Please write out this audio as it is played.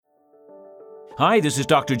Hi, this is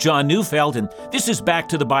Dr. John Neufeld, and this is Back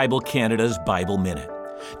to the Bible Canada's Bible Minute.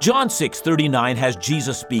 John 6:39 has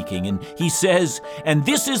Jesus speaking, and he says, "And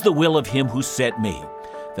this is the will of him who sent me,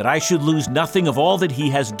 that I should lose nothing of all that he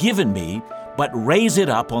has given me, but raise it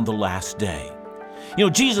up on the last day."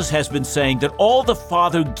 Jesus has been saying that all the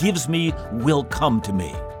Father gives me will come to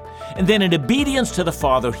me. And then in obedience to the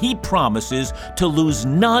Father, he promises to lose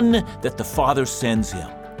none that the Father sends him.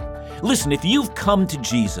 Listen, if you've come to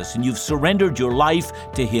Jesus and you've surrendered your life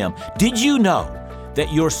to him, did you know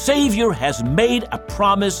that your Savior has made a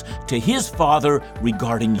promise to his Father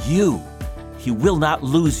regarding you? He will not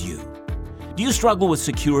lose you. Do you struggle with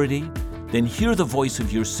security? Then hear the voice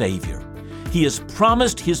of your Savior. He has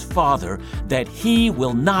promised his Father that he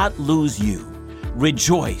will not lose you.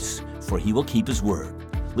 Rejoice, for he will keep his word.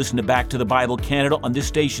 Listen to Back to the Bible Canada on this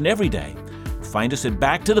station every day. Find us at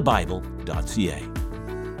backtothebible.ca.